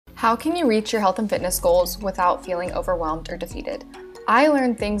How can you reach your health and fitness goals without feeling overwhelmed or defeated? I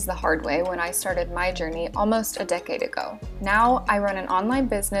learned things the hard way when I started my journey almost a decade ago. Now, I run an online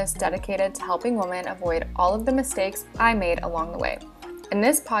business dedicated to helping women avoid all of the mistakes I made along the way. In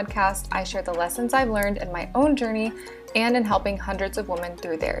this podcast, I share the lessons I've learned in my own journey and in helping hundreds of women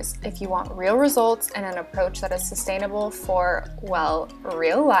through theirs. If you want real results and an approach that is sustainable for, well,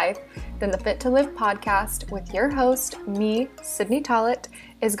 real life, then the Fit to Live podcast with your host, me, Sydney Tollett,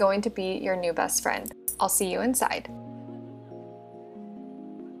 is going to be your new best friend. I'll see you inside.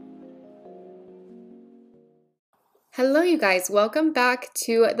 Hello, you guys. Welcome back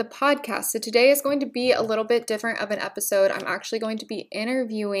to the podcast. So today is going to be a little bit different of an episode. I'm actually going to be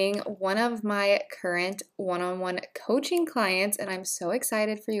interviewing one of my current one-on-one coaching clients, and I'm so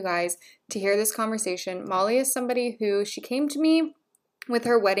excited for you guys to hear this conversation. Molly is somebody who she came to me with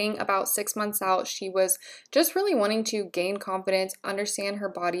her wedding about 6 months out. She was just really wanting to gain confidence, understand her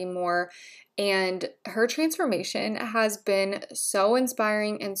body more, and her transformation has been so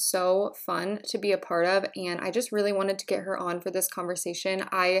inspiring and so fun to be a part of, and I just really wanted to get her on for this conversation.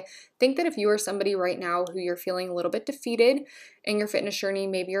 I think that if you are somebody right now who you're feeling a little bit defeated in your fitness journey,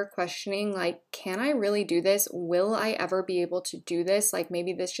 maybe you're questioning, like, can I really do this? Will I ever be able to do this? Like,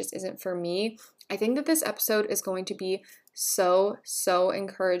 maybe this just isn't for me. I think that this episode is going to be so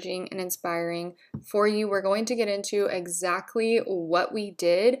encouraging and inspiring for you. We're going to get into exactly what we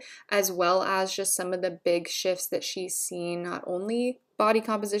did, as well as just some of the big shifts that she's seen, not only body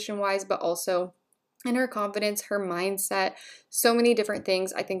composition wise, but also in her confidence, her mindset, so many different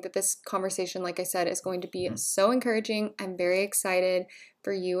things. I think that this conversation, like I said, is going to be so encouraging. I'm very excited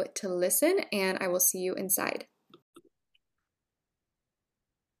for you to listen, and I will see you inside.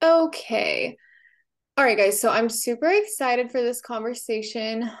 Okay. All right, guys, so I'm super excited for this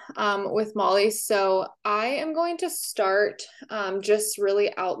conversation with Molly. So I am going to start just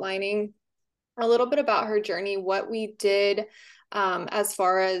really outlining a little bit about her journey, what we did as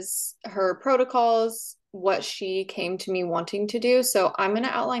far as her protocols, what she came to me wanting to do. So I'm going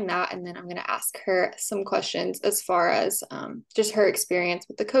to outline that, and then I'm going to ask her some questions as far as just her experience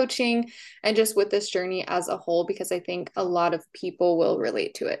with the coaching and just with this journey as a whole, because I think a lot of people will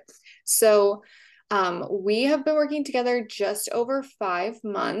relate to it. So we have been working together just over 5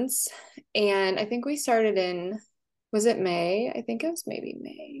 months, and I think we started was it May? I think it was maybe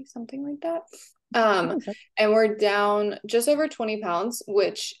May, something like that. And we're down just over 20 pounds,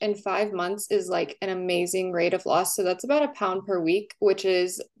 which in 5 months is like an amazing rate of loss. So that's about a pound per week,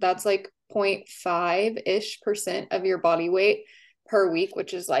 that's like 0.5-ish% of your body weight per week,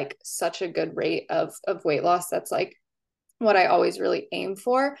 which is like such a good rate of weight loss. That's like what I always really aim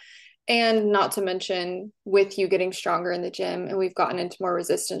for. And not to mention with you getting stronger in the gym, and we've gotten into more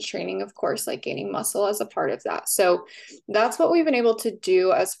resistance training, of course, like gaining muscle as a part of that. So that's what we've been able to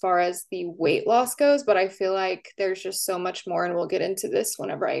do as far as the weight loss goes. But I feel like there's just so much more, and we'll get into this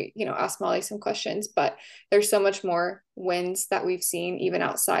whenever I, ask Molly some questions, but there's so much more wins that we've seen even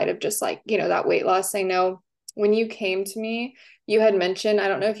outside of just like, that weight loss. I know when you came to me, you had mentioned, I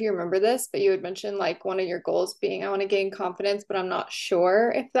don't know if you remember this, but you had mentioned like one of your goals being, I want to gain confidence, but I'm not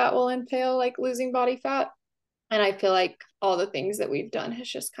sure if that will entail like losing body fat. And I feel like all the things that we've done has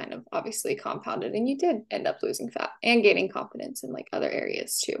just kind of obviously compounded, and you did end up losing fat and gaining confidence in like other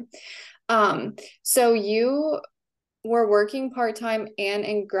areas too. So you were working part-time and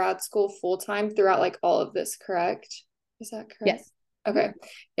in grad school full-time throughout like all of this, correct? Is that correct? Yes. Okay.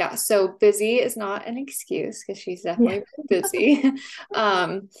 Yeah. So busy is not an excuse, because she's definitely busy.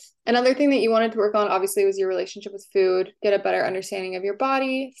 Another thing that you wanted to work on obviously was your relationship with food, get a better understanding of your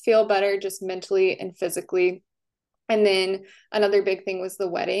body, feel better just mentally and physically. And then another big thing was the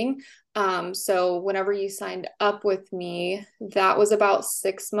wedding. So whenever you signed up with me, that was about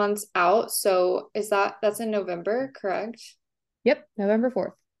 6 months out. So that's in November, correct? Yep, November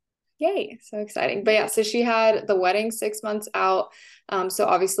 4th. Yay, so exciting. But yeah, so she had the wedding 6 months out. So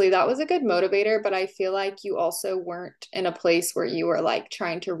obviously that was a good motivator, but I feel like you also weren't in a place where you were like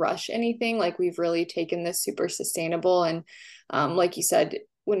trying to rush anything. Like, we've really taken this super sustainable. And like you said,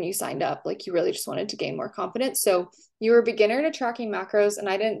 when you signed up, like, you really just wanted to gain more confidence. So you were a beginner to tracking macros, and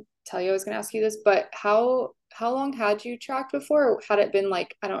I didn't tell you I was going to ask you this, but how long had you tracked before? Or had it been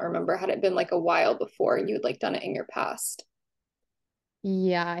like, I don't remember, had it been like a while before you had like done it in your past?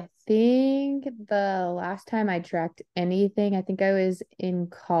 Yeah, I think the last time I tracked anything, I think I was in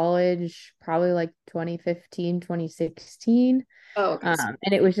college, probably like 2015, 2016. Oh, okay.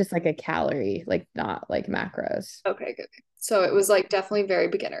 And it was just like a calorie, like not like macros. Okay, good. So it was like definitely very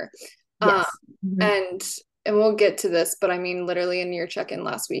beginner. Um, Yes. Mhm. and and we'll get to this, but I mean, literally in your check-in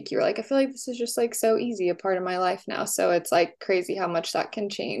last week, you were like, I feel like this is just like so easy, a part of my life now. So it's like crazy how much that can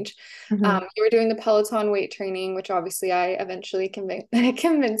change. Mhm. You were doing the Peloton weight training, which obviously I eventually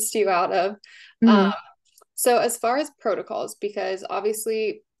convinced you out of. Um, Mhm. so as far as protocols, because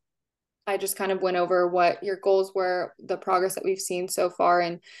obviously I just kind of went over what your goals were, the progress that we've seen so far,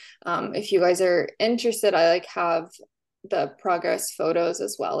 and if you guys are interested, I like have the progress photos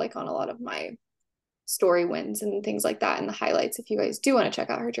as well, like on a lot of my story wins and things like that and the highlights if you guys do want to check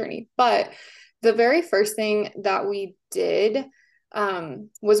out her journey. But the very first thing that we did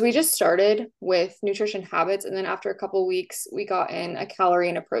was we just started with nutrition habits. And then after a couple weeks, we got in a calorie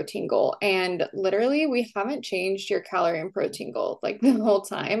and a protein goal. And literally, we haven't changed your calorie and protein goal like the whole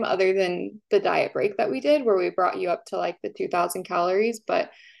time, other than the diet break that we did, where we brought you up to like the 2000 calories.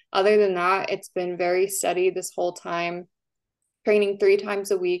 But other than that, it's been very steady this whole time, training 3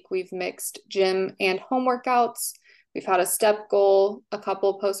 times a week. We've mixed gym and home workouts. We've had a step goal, a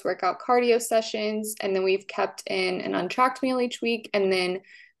couple post workout cardio sessions, and then we've kept in an untracked meal each week. And then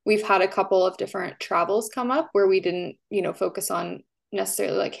we've had a couple of different travels come up where we didn't, focus on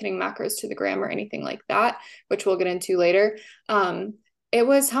necessarily like hitting macros to the gram or anything like that, which we'll get into later. It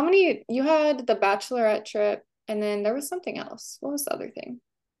was how many you had the bachelorette trip, and then there was something else. What was the other thing?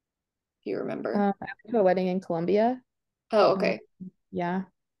 Do you remember? I went to a wedding in Colombia. Oh, Um, okay. yeah,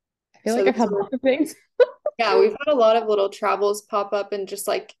 I feel So like I've those had were lots of things. Yeah, we've had a lot of little travels pop up and just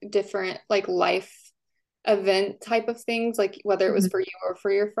like different like life event type of things, like whether it was Mhm. for you or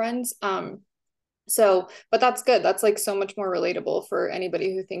for your friends. But that's good. That's like so much more relatable for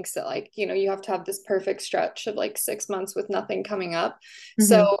anybody who thinks that like, you have to have this perfect stretch of like 6 months with nothing coming up.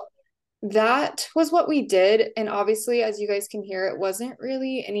 So Mhm. that was what we did. And obviously, as you guys can hear, it wasn't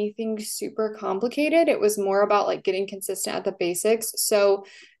really anything super complicated. It was more about like getting consistent at the basics. So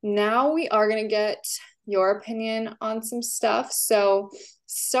now we are going to get your opinion on some stuff. So,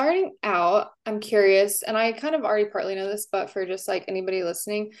 starting out, I'm curious, and I kind of already partly know this, but for just like anybody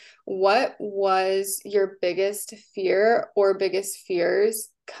listening, what was your biggest fear or biggest fears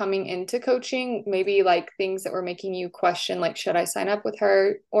coming into coaching? Maybe like things that were making you question, like, should I sign up with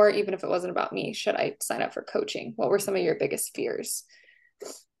her? Or even if it wasn't about me, should I sign up for coaching? What were some of your biggest fears?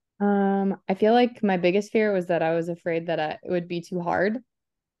 I feel like my biggest fear was that I was afraid that it would be too hard.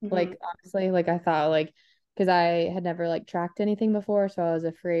 Mm-hmm. Like honestly, like I thought like because I had never like tracked anything before, so I was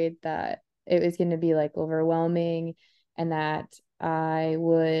afraid that it was going to be like overwhelming and that I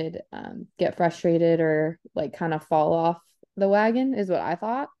would get frustrated or like kind of fall off the wagon is what I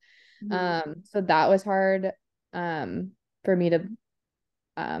thought. Mm-hmm. So that was hard um for me to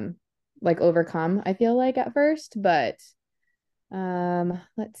um like overcome, I feel like at first, but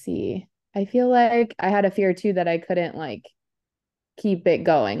let's see. I feel like I had a fear too that I couldn't like keep it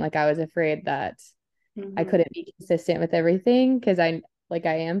going. Like I was afraid that I Mm-hmm. couldn't be consistent with everything because I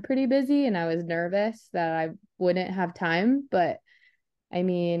am pretty busy and I was nervous that I wouldn't have time. But I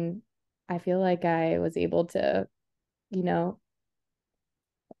mean, I feel like I was able to, you know,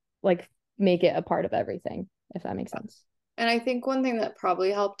 like make it a part of everything, if that makes sense. And I think one thing that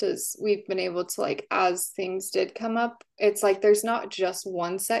probably helped is we've been able to like as things did come up, it's like there's not just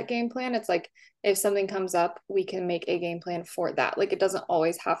one set game plan. It's like if something comes up, we can make a game plan for that. Like it doesn't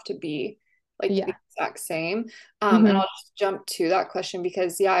always have to be like the Yeah. exact same. And Hmm. I'll just jump to that question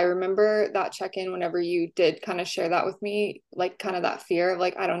because yeah, I remember that check-in whenever you did kind of share that with me, like kind of that fear of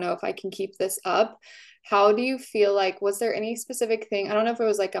like, I don't know if I can keep this up. How do you feel like, was there any specific thing? I don't know if it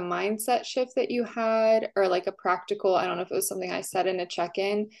was like a mindset shift that you had or like a practical, I don't know if it was something I said in a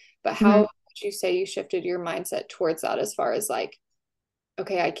check-in, but how Hmm. would you say you shifted your mindset towards that as far as like,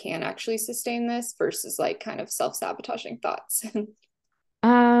 okay, I can actually sustain this versus like kind of self-sabotaging thoughts?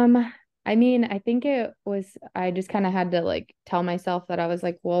 Um, I mean, I think it was I just kind of had to like tell myself that I was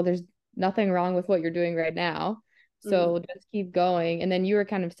like, well, there's nothing wrong with what you're doing right now. Mhm. So just keep going. And then you were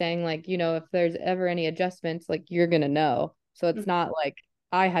kind of saying like, if there's ever any adjustments, like you're gonna know. So it's not like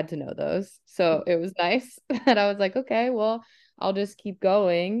I had to know those. So it was nice that I was like, okay, well, I'll just keep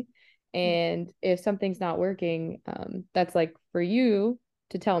going. And if something's not working, that's like for you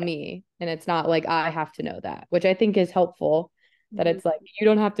to tell me. And it's not like I have to know that, which I think is helpful that Mhm. it's like you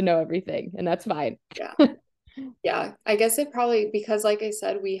don't have to know everything and that's fine. Yeah. Yeah, I guess it probably because like I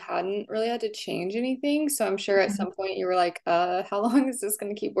said, we hadn't really had to change anything. So I'm sure at Mhm. some point you were like, how long is this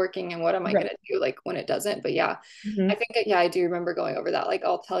going to keep working and what am I going Right. to do like when it doesn't? But yeah, I Hmm. think yeah, I do remember going over that. Like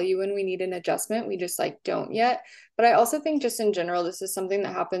I'll tell you when we need an adjustment. We just like don't yet. But I also think just in general, this is something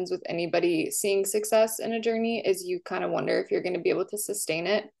that happens with anybody seeing success in a journey is you kind of wonder if you're going to be able to sustain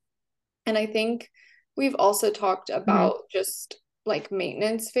it. And I think we've also talked Hmm. about just like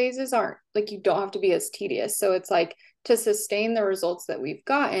maintenance phases aren't like, you don't have to be as tedious. So it's like, to sustain the results that we've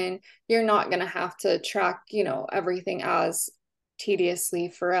gotten, you're not going to have to track, everything as tediously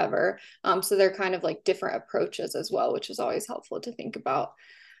forever. So they're kind of like different approaches as well, which is always helpful to think about.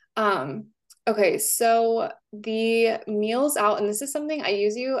 um okay, so the meals out, and this is something I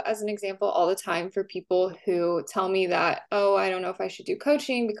use you as an example all the time for people who tell me that, oh, I don't know if I should do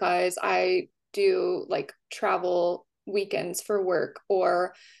coaching because I do like travel weekends for work,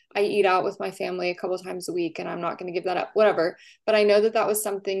 or I eat out with my family a couple times a week and I'm not going to give that up, whatever. But I know that that was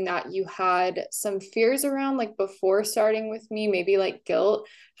something that you had some fears around, like before starting with me, maybe like guilt.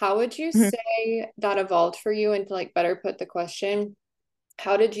 How would you Mhm. say that evolved for you? And to like better put the question,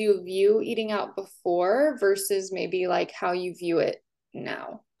 how did you view eating out before versus maybe like how you view it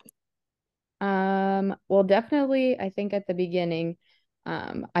now? Well, definitely, I think at the beginning,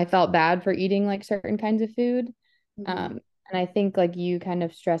 I felt bad for eating like certain kinds of food. Mhm. Um, and I think like you kind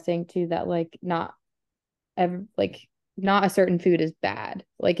of stressing too that like like not a certain food is bad.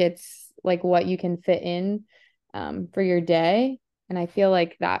 Like it's like what you can fit in for your day. And I feel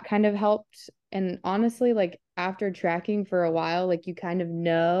like that kind of helped. And honestly, like after tracking for a while, like you kind of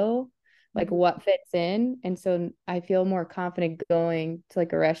know like Mhm. what fits in. And so I feel more confident going to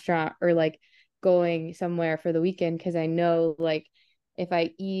like a restaurant or like going somewhere for the weekend because I know like if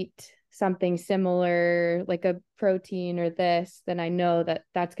I eat something similar, like a protein or this, then I know that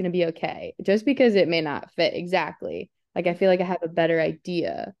that's going to be okay. Just because it may not fit exactly. Like I feel like I have a better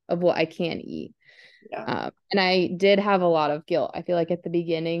idea of what I can eat. Yeah. And I did have a lot of guilt, I feel like at the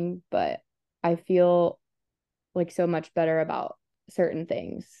beginning, but I feel like so much better about certain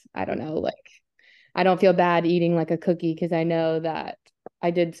things. I don't know, like I don't feel bad eating like a cookie because I know that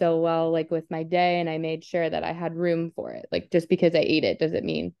I did so well like with my day and I made sure that I had room for it. Like just because I ate it doesn't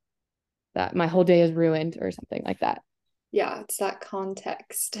mean that my whole day is ruined or something like that. Yeah, it's that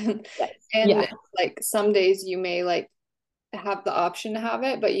context. Yes. And Yeah. it's like some days you may like have the option to have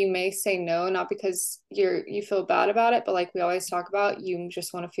it, but you may say no, not because you feel bad about it, but like we always talk about, you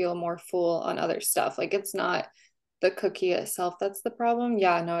just want to feel more full on other stuff. Like it's not the cookie itself that's the problem.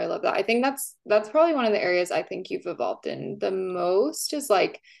 Yeah, no, I love that. I think that's probably one of the areas I think you've evolved in the most, is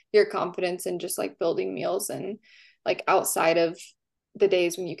like your confidence in just like building meals, and like outside of the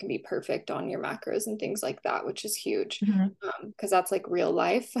days when you can be perfect on your macros and things like that, which is huge. Mhm. Because that's like real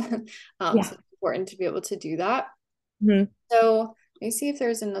life. So Yeah. it's important to be able to do that. Mhm. So let me see if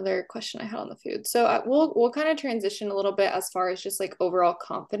there's another question I had on the food. So we'll kind of transition a little bit as far as just like overall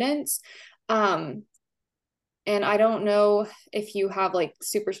confidence. Um, and I don't know if you have like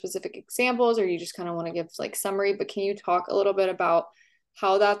super specific examples or you just kind of want to give like summary, but can you talk a little bit about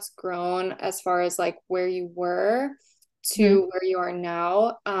how that's grown as far as like where you were Mhm. to where you are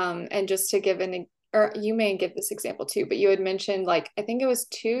now? And just to give or you may give this example too, but you had mentioned like, I think it was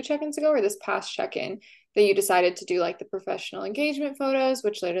two check-ins ago or this past check-in, that you decided to do like the professional engagement photos,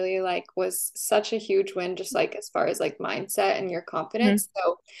 which literally like was such a huge win, just like as far as like mindset and your Mhm. confidence.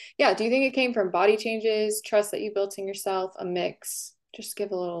 So yeah, do you think it came from body changes, trust that you built in yourself, a mix? Just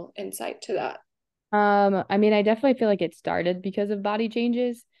give a little insight to that. I mean, I definitely feel like it started because of body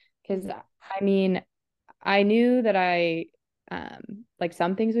changes. Because Mhm. I mean, I knew that like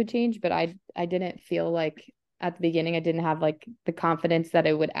some things would change, but I didn't feel like at the beginning I didn't have like the confidence that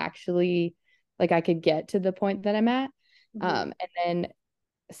it would actually like I could get to the point that I'm at. Mhm. And then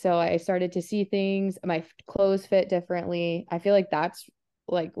so I started to see things, my clothes fit differently. I feel like that's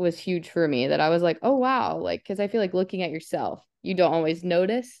like was huge for me that I was like, oh wow, like because I feel like looking at yourself, you don't always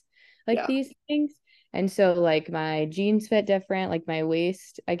notice like Yeah. these things. And so like my jeans fit different, like my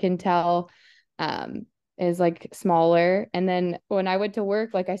waist, I can tell um is like smaller. And then when I went to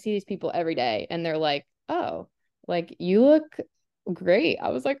work, like I see these people every day and they're like, "Oh, like you look great." I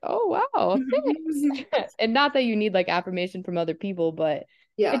was like, "Oh wow, thanks." And not that you need like affirmation from other people, but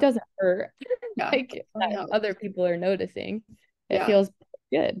it Yeah. doesn't hurt Yeah. like Definitely that helps. other people are noticing. It Yeah. feels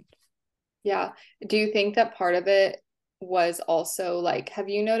good. Yeah. Do you think that part of it was also like, have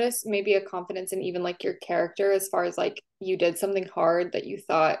you noticed maybe a confidence in even like your character, as far as like you did something hard that you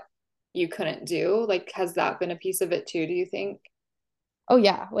thought you couldn't do? Like, has that been a piece of it too, do you think? Oh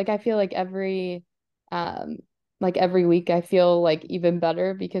yeah, like I feel um like every week I feel like even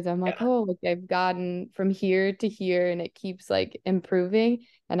better because I'm like, Yeah. oh, like I've gotten from here to here and it keeps like improving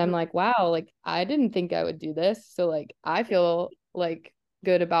and I'm like, wow, like I didn't think I would do this. So like I feel like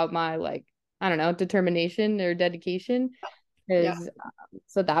good about my like I don't know, determination or dedication Yeah. is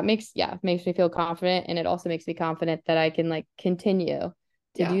so that makes me feel confident and it also makes me confident that I can like continue to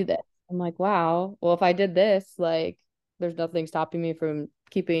Yeah. do this. I'm like, wow, well if I did this, like there's nothing stopping me from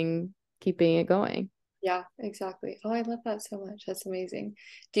keeping it going. Yeah, exactly. Oh, I love that so much. That's amazing.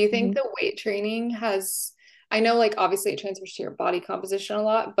 Do you think Mhm. the weight training has, I know like obviously it transfers to your body composition a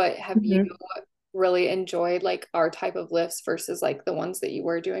lot, but have you Mhm. really enjoyed like our type of lifts versus like the ones that you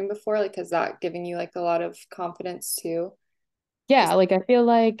were doing before? Like, has that given you like a lot of confidence too? Yeah, Just, like I feel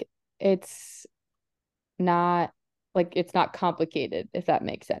like it's not it's not complicated, if that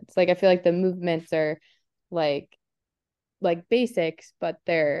makes sense. Like I feel like the movements are like basics, but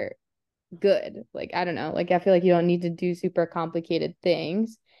they're good. Like I don't know. Like I feel like you don't need to do super complicated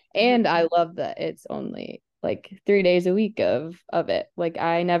things. Mhm. And I love that it's only like 3 days a week of it. Like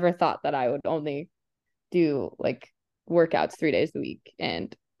I never thought that I would only do like workouts 3 days a week,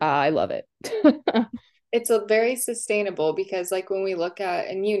 and I love it. It's a very sustainable because like when we look at,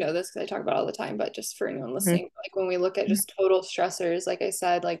 and you know this because I talk about it all the time, but just for anyone listening, like when we look at just total stressors, like I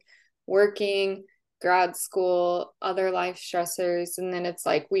said, like working, grad school, other life stressors, and then it's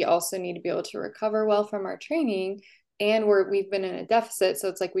like we also need to be able to recover well from our training. And we've been in a deficit, so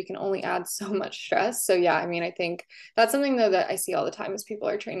it's like we can only add so much stress. So yeah, I mean, I think that's something though that I see all the time is people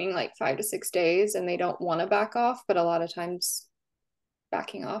are training like 5 to 6 days and they don't want to back off, but a lot of times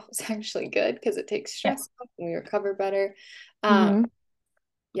backing off is actually good because it takes Yeah. stress off and we recover better. Um, Hmm.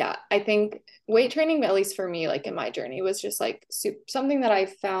 yeah, I think weight training, at least for me, like in my journey, was just like something that I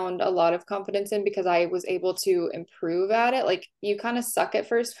found a lot of confidence in because I was able to improve at it. Like you kind of suck at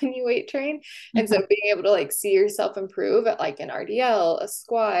first when you weight train. And so being able to like see yourself improve at like an RDL, a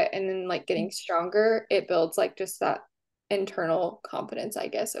squat, and then like getting stronger, it builds like just that internal confidence, I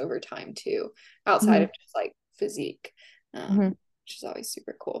guess, over time too, outside Hmm. of just like physique, Hmm. which is always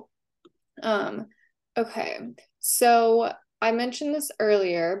super cool. Um, okay. So I mentioned this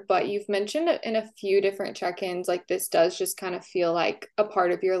earlier, but you've mentioned it in a few different check-ins, like this does just kind of feel like a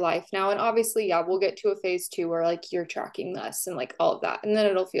part of your life now. And obviously, yeah, we'll get to a phase two where like you're tracking less and like all of that, and then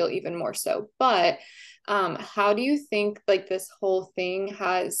it'll feel even more so. But how do you think like this whole thing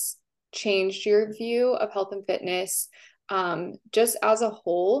has changed your view of health and fitness, just as a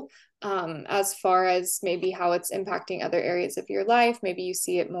whole? As far as maybe how it's impacting other areas of your life. Maybe you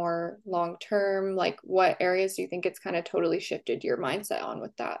see it more long term. Like, what areas do you think it's kind of totally shifted your mindset on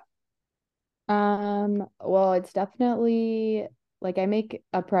with that? Well, it's definitely like I make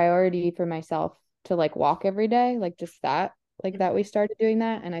a priority for myself to like walk every day, like just that, like that we started doing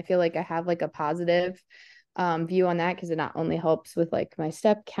that. And I feel like I have like a positive view on that because it not only helps with like my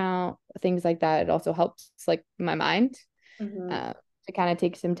step count, things like that, it also helps like my mind Mm-hmm. uh, to kind of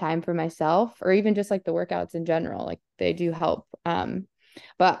take some time for myself or even just like the workouts in general. Like they do help.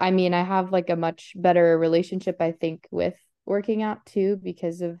 But I mean, I have like a much better relationship, I think, with working out too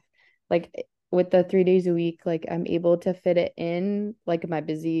because of like with the 3 days a week, like I'm able to fit it in like my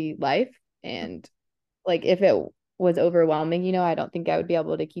busy life. And like if it was overwhelming, I don't think I would be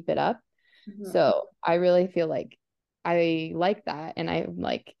able to keep it up. Mm-hmm. So I really feel like I like that. And I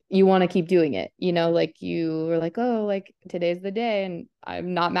like, you want to keep doing it, like you were like, oh, like today's the day and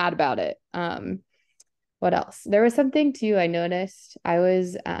I'm not mad about it. What else? There was something too I noticed. I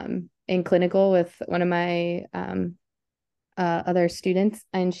was in clinical with one of my other students,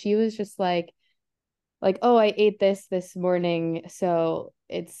 and she was just like, oh, I ate this morning, so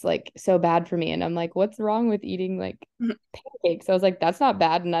it's like so bad for me. And I'm like, what's wrong with eating like pancakes? I was like, that's not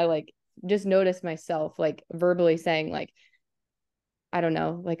bad. And I like just noticed myself like verbally saying like, I don't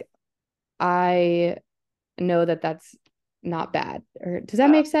know, like I know that that's not bad. Or does that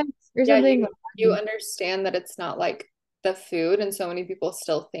Yeah. make sense or Yeah, something? you understand that it's not like the food, and so many people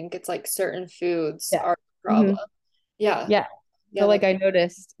still think it's like certain foods Yeah. are the Hmm. problem. Yeah. Yeah. So Yeah, like that's I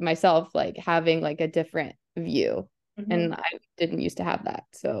noticed myself like having like a different view, mhm. and I didn't used to have that.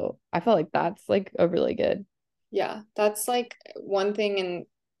 So I felt like that's like a really good. Yeah, that's like one thing, and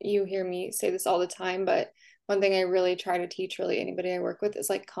you hear me say this all the time, but one thing I really try to teach really anybody I work with is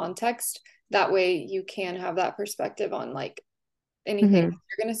like context. That way you can have that perspective on like anything Hmm.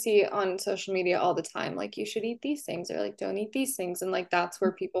 you're gonna see on social media all the time. Like you should eat these things or like don't eat these things. And like that's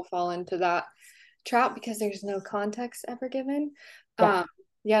where people fall into that trap because there's no context ever given. Yeah. Um,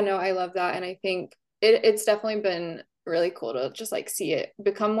 yeah, no, I love that. And I think it's definitely been really cool to just like see it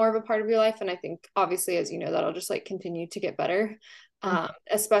become more of a part of your life. And I think obviously, as you know, that'll just like continue to get better.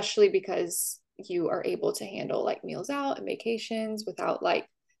 Especially because you are able to handle like meals out and vacations without like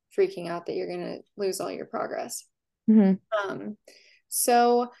freaking out that you're gonna lose all your progress. Hmm. Um,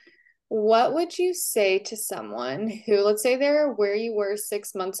 so what would you say to someone who, let's say they're where you were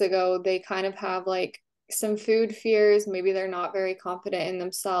 6 months ago, they kind of have like some food fears, maybe they're not very confident in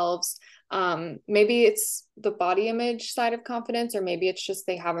themselves. Maybe it's the body image side of confidence, or maybe it's just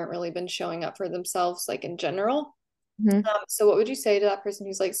they haven't really been showing up for themselves like in general. Mhm. So what would you say to that person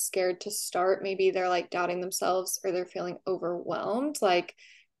who's like scared to start? Maybe they're like doubting themselves or they're feeling overwhelmed. Like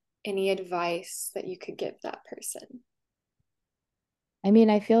any advice that you could give that person? I mean,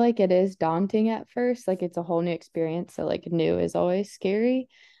 I feel like it is daunting at first. Like it's a whole new experience. So like new is always scary.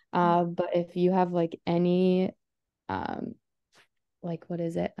 But if you have like any um like what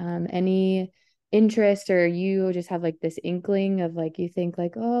is it? Any interest or you just have like this inkling of like you think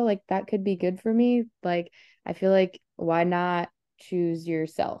like, oh, like that could be good for me. Like I feel like why not choose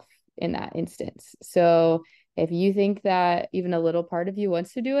yourself in that instance? So if you think that even a little part of you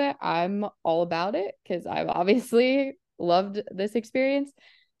wants to do it, I'm all about it because I've obviously loved this experience.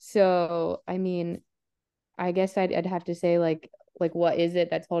 So I mean, I guess I'd have to say like what is it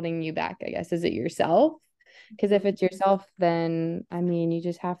that's holding you back? I guess is it yourself? Because if it's yourself, then I mean, you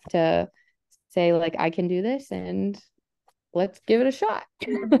just have to say like I can do this and let's give it a shot.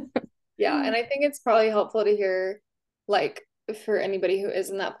 Yeah, and I think it's probably helpful to hear, like, for anybody who is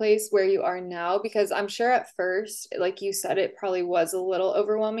in that place where you are now, because I'm sure at first, like you said, it probably was a little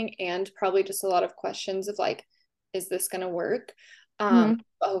overwhelming and probably just a lot of questions of like, is this gonna work? Mhm.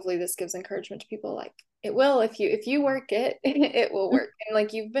 But hopefully this gives encouragement to people like it will if you work it, it will work. And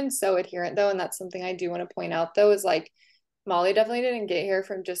like you've been so adherent though, and that's something I do want to point out though, is like Molly definitely didn't get here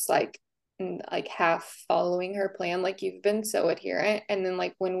from just like half following her plan. Like you've been so adherent. And then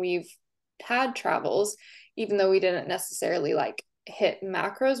like when we've had travels, even though we didn't necessarily like hit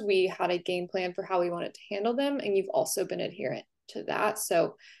macros, we had a game plan for how we wanted to handle them. And you've also been adherent to that.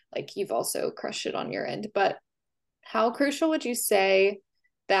 So like you've also crushed it on your end. But how crucial would you say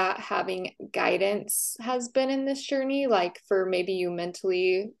that having guidance has been in this journey? Like for maybe you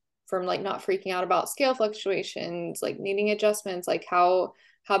mentally from like not freaking out about scale fluctuations, like needing adjustments, like how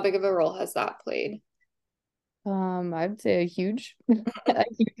big of a role has that played? I'd say a huge a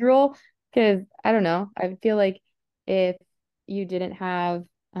huge role because I don't know. I feel like if you didn't have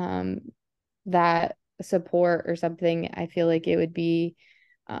that support or something, I feel like it would be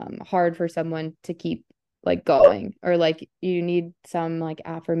hard for someone to keep like going or like you need some like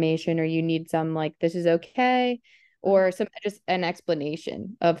affirmation or you need some like this is okay Mhm. or some just an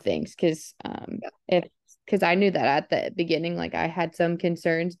explanation of things Yeah. if because I knew that at the beginning like I had some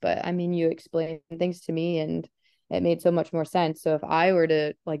concerns but I mean you explained things to me and it made so much more sense. So if I were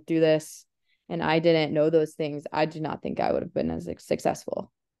to like do this and I didn't know those things, I do not think I would have been as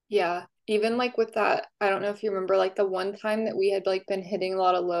successful. Yeah, even like with that, I don't know if you remember like the one time that we had like been hitting a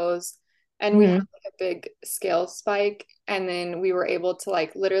lot of lows and we had Hmm. like a big scale spike and then we were able to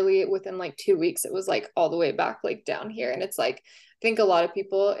like literally within like 2 weeks it was like all the way back like down here and it's like I think a lot of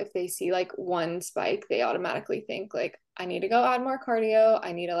people if they see like one spike they automatically think like I need to go add more cardio,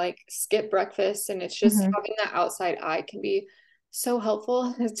 I need to like skip breakfast and it's just Hmm. having that outside eye can be so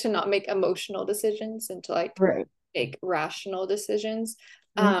helpful to not make emotional decisions and to like Right. make rational decisions.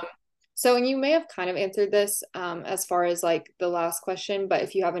 Mhm. Um, so, and you may have kind of answered this as far as like the last question, but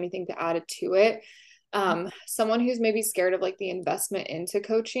if you have anything to add to it, someone who's maybe scared of like the investment into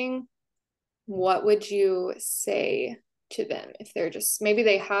coaching, what would you say to them if they're just maybe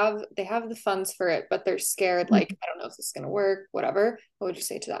they have the funds for it, but they're scared like I don't know if this is going to work, whatever. What would you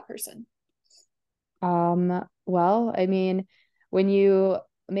say to that person? Well, I mean, when you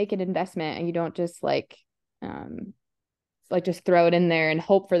make an investment and you don't just like just throw it in there and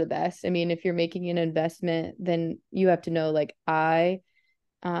hope for the best. I mean, if you're making an investment, then you have to know like I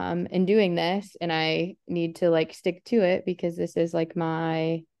am doing this and I need to like stick to it because this is like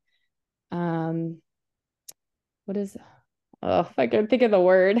my um what is oh, I can't think of the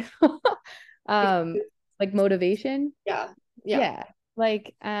word. um like motivation. Yeah, yeah, Yeah.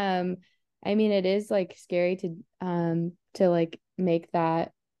 Like, I mean, it is like scary to like make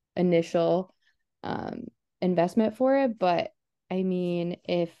that initial um investment for it, but I mean,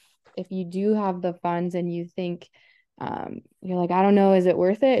 if you do have the funds and you think you're like, I don't know, is it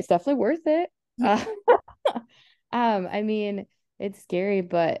worth it? It's definitely worth it. Uh, I mean, it's scary,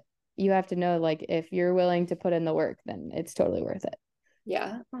 but you have to know like if you're willing to put in the work, then it's totally worth it.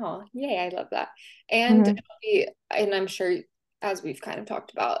 yeah. Oh, yay, I love that. And Mhm. and I'm sure as we've kind of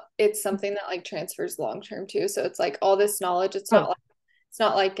talked about, it's something that like transfers long term too. So it's like all this knowledge, Oh, it's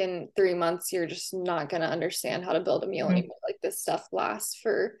not like in 3 months you're just not gonna understand how to build a meal mhm. anymore. Like this stuff lasts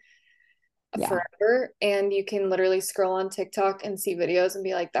for Yeah. forever. And you can literally scroll on TikTok and see videos and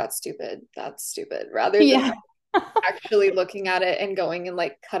be like, that's stupid, rather than Yeah. actually looking at it and going and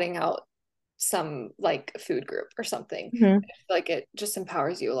like cutting out some like food group or something. Mhm. Like it just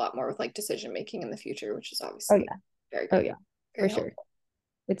empowers you a lot more with like decision making in the future, which is Oh obviously yeah. very Oh great, yeah. For very sure. helpful.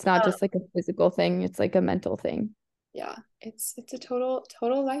 It's not Um, just like a physical thing, it's like a mental thing. Yeah, it's a total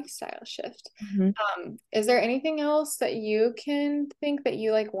lifestyle shift. Mhm. Is there anything else that you can think that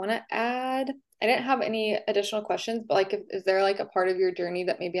you like want to add? I didn't have any additional questions, but like, is there like a part of your journey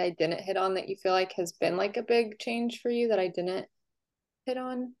that maybe I didn't hit on that you feel like has been like a big change for you that I didn't hit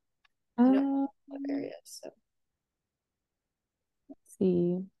on? I know Um, a lot of areas, so let's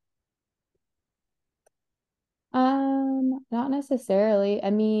see. Not necessarily. I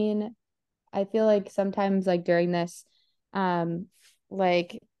mean, I feel like sometimes like during this, um,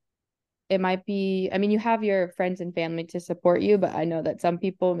 like it might be, I mean, you have your friends and family to support you, but I know that some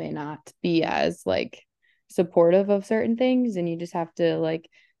people may not be as like supportive of certain things, and you just have to like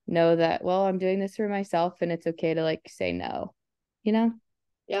know that, well, I'm doing this for myself and it's okay to like say no, you know?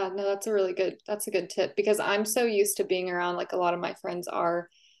 yeah, no, that's a good tip because I'm so used to being around like a lot of my friends are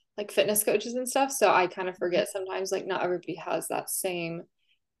like fitness coaches and stuff, so I kind of forget sometimes like not everybody has that same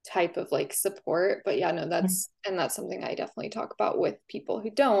type of like support. But yeah, no, Mhm. that's something I definitely talk about with people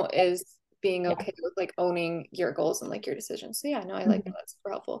who don't is being Yeah. okay with like owning your goals and like your decisions. So yeah, no, I like that. Mhm. That's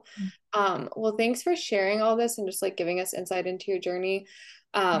super helpful. Well, thanks for sharing all this and just like giving us insight into your journey.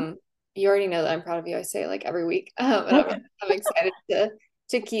 Um, you already know that I'm proud of you. I say it like every week. And I'm excited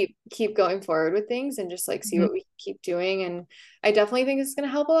to keep going forward with things and just like see Mhm. what we can keep doing. And I definitely think it's gonna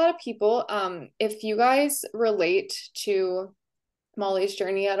help a lot of people. If you guys relate to Molly's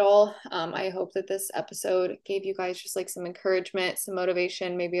journey at all. I hope that this episode gave you guys just like some encouragement, some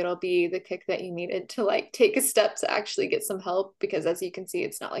motivation. Maybe it'll be the kick that you needed to like take a step to actually get some help because as you can see,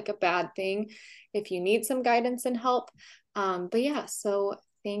 it's not like a bad thing if you need some guidance and help. But yeah, so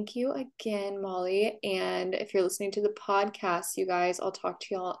thank you again, Molly. And if you're listening to the podcast, you guys, I'll talk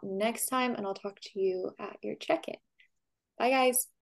to y'all next time and I'll talk to you at your check-in. Bye, guys.